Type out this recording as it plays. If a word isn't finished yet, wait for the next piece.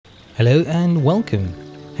Hello and welcome.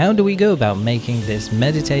 How do we go about making this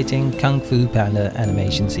meditating Kung Fu Panda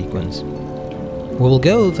animation sequence? We will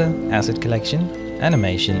go over asset collection,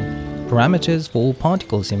 animation, parameters for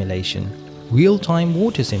particle simulation, real-time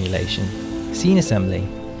water simulation, scene assembly,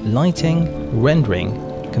 lighting, rendering,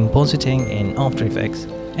 compositing in After Effects,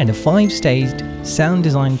 and a 5-staged sound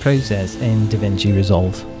design process in DaVinci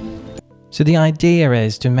Resolve. So the idea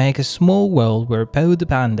is to make a small world where Po the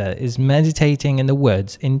panda is meditating in the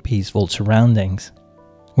woods in peaceful surroundings.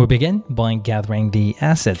 We'll begin by gathering the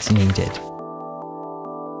assets needed.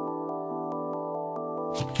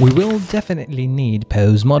 We will definitely need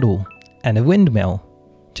Po's model and a windmill,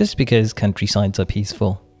 just because countrysides are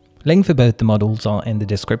peaceful. Link for both the models are in the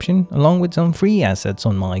description, along with some free assets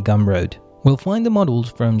on my Gumroad. We'll find the models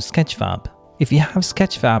from Sketchfab. If you have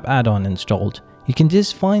Sketchfab add-on installed, you can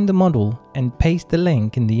just find the model and paste the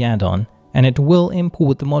link in the add-on, and it will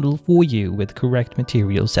import the model for you with correct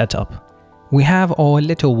material setup. We have our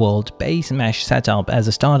Little World base mesh setup as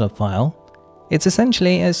a startup file. It's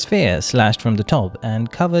essentially a sphere slashed from the top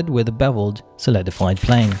and covered with a beveled, solidified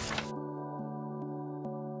plane.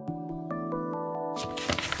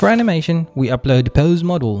 For animation, we upload Po's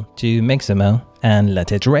model to Mixamo and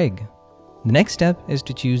let it rig. The next step is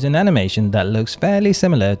to choose an animation that looks fairly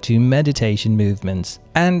similar to meditation movements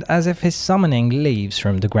and as if he's summoning leaves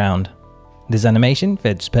from the ground. This animation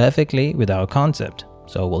fits perfectly with our concept,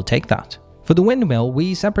 so we'll take that. For the windmill,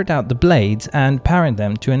 we separate out the blades and parent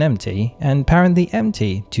them to an empty and parent the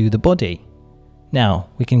empty to the body. Now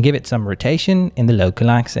we can give it some rotation in the local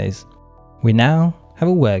axis. We now have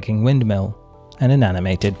a working windmill and an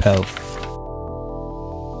animated Po.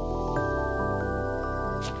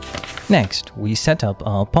 Next, we set up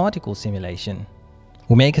our particle simulation.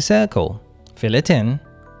 We'll make a circle, fill it in,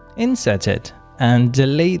 insert it, and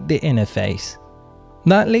delete the interface.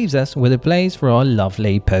 That leaves us with a place for our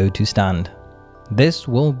lovely Po to stand. This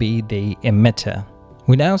will be the emitter.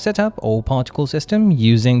 We now set up our particle system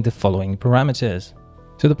using the following parameters.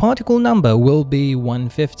 So the particle number will be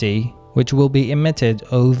 150, which will be emitted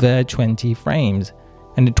over 20 frames,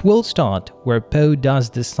 and it will start where Po does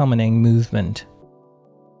the summoning movement.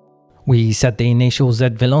 We set the initial Z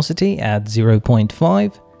velocity at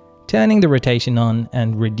 0.5, turning the rotation on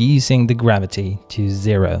and reducing the gravity to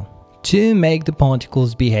 0. To make the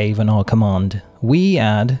particles behave on our command, we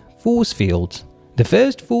add force fields. The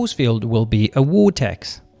first force field will be a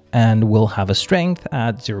vortex and will have a strength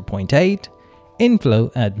at 0.8,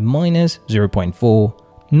 inflow at -0.4,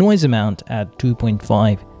 noise amount at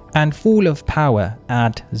 2.5, and fall of power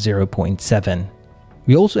at 0.7.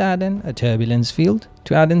 We also add in a turbulence field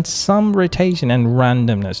to add in some rotation and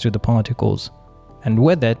randomness to the particles, and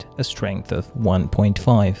with it a strength of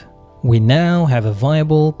 1.5. We now have a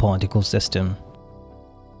viable particle system.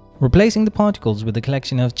 Replacing the particles with a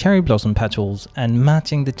collection of cherry blossom petals and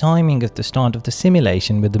matching the timing of the start of the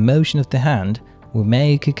simulation with the motion of the hand will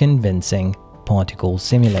make a convincing particle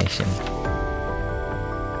simulation.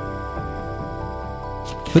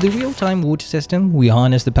 For the real-time water system, we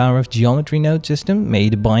harness the power of geometry node system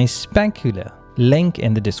made by Specular, link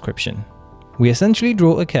in the description. We essentially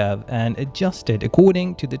draw a curve and adjust it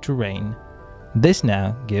according to the terrain. This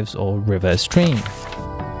now gives our river stream.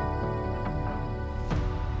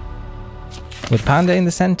 With Panda in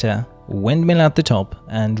the center, windmill at the top,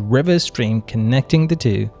 and river stream connecting the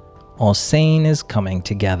two, our scene is coming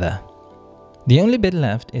together. The only bit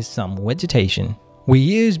left is some vegetation. We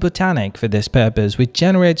use Botanic for this purpose, which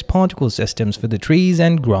generates particle systems for the trees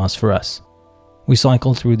and grass for us. We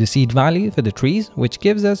cycle through the seed value for the trees, which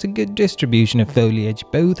gives us a good distribution of foliage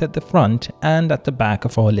both at the front and at the back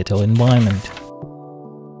of our little environment.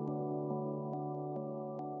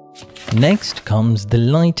 Next comes the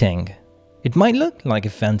lighting. It might look like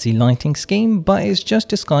a fancy lighting scheme, but it's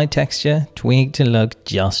just a sky texture tweaked to look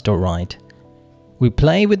just alright. We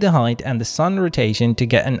play with the height and the sun rotation to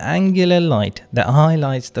get an angular light that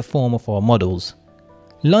highlights the form of our models.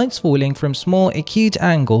 Lights falling from small acute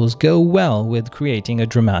angles go well with creating a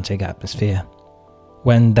dramatic atmosphere.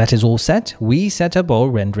 When that is all set, we set up our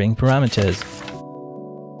rendering parameters.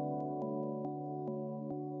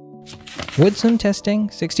 With some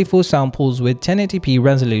testing, 64 samples with 1080p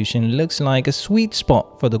resolution looks like a sweet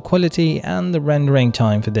spot for the quality and the rendering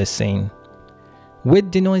time for this scene.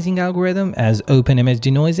 With denoising algorithm as open image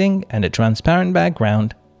denoising and a transparent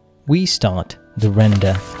background, we start the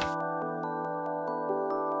render.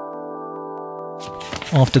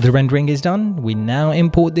 After the rendering is done, we now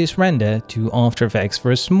import this render to After Effects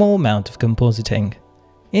for a small amount of compositing.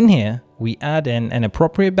 In here, we add in an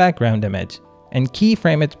appropriate background image and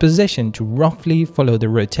keyframe its position to roughly follow the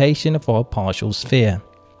rotation of our partial sphere.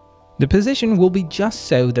 The position will be just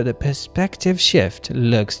so that the perspective shift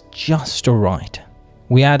looks just right.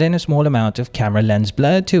 We add in a small amount of camera lens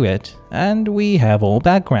blur to it, and we have our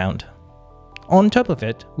background. On top of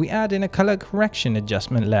it, we add in a color correction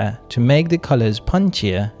adjustment layer to make the colors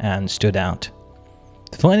punchier and stood out.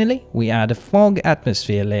 Finally, we add a fog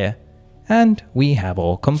atmosphere layer, and we have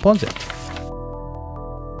our composite.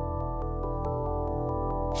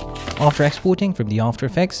 After exporting from the After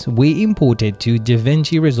Effects, we imported to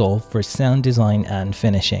DaVinci Resolve for sound design and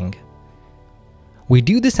finishing. We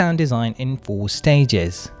do the sound design in 4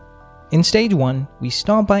 stages. In stage 1, we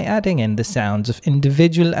start by adding in the sounds of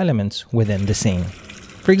individual elements within the scene.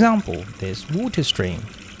 For example, this water stream.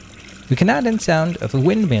 We can add in sound of a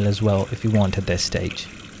windmill as well if we want at this stage.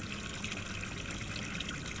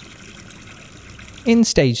 In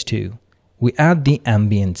stage 2, we add the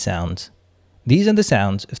ambient sounds. These are the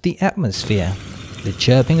sounds of the atmosphere, the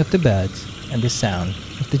chirping of the birds, and the sound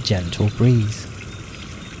of the gentle breeze.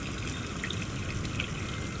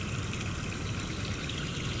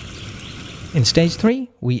 In stage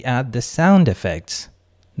 3, we add the sound effects,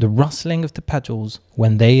 the rustling of the petals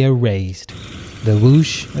when they are raised, the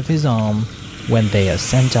whoosh of his arm when they are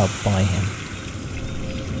sent up by him.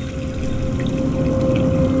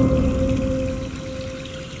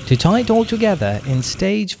 To tie it all together, in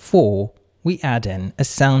stage 4, we add in a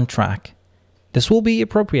soundtrack. This will be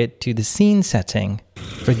appropriate to the scene setting.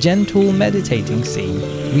 For a gentle meditating scene,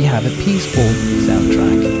 we have a peaceful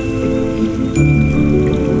soundtrack.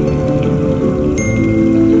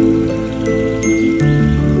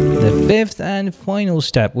 The fifth and final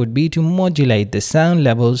step would be to modulate the sound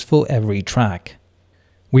levels for every track.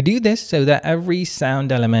 We do this so that every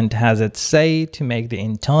sound element has its say to make the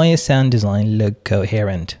entire sound design look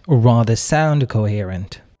coherent, or rather sound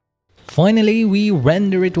coherent. Finally, we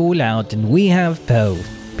render it all out and we have Poe,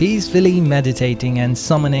 peacefully meditating and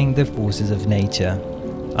summoning the forces of nature.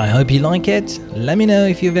 I hope you like it. Let me know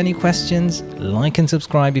if you have any questions, like and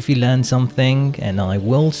subscribe if you learned something, and I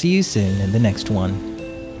will see you soon in the next one.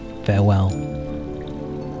 Farewell.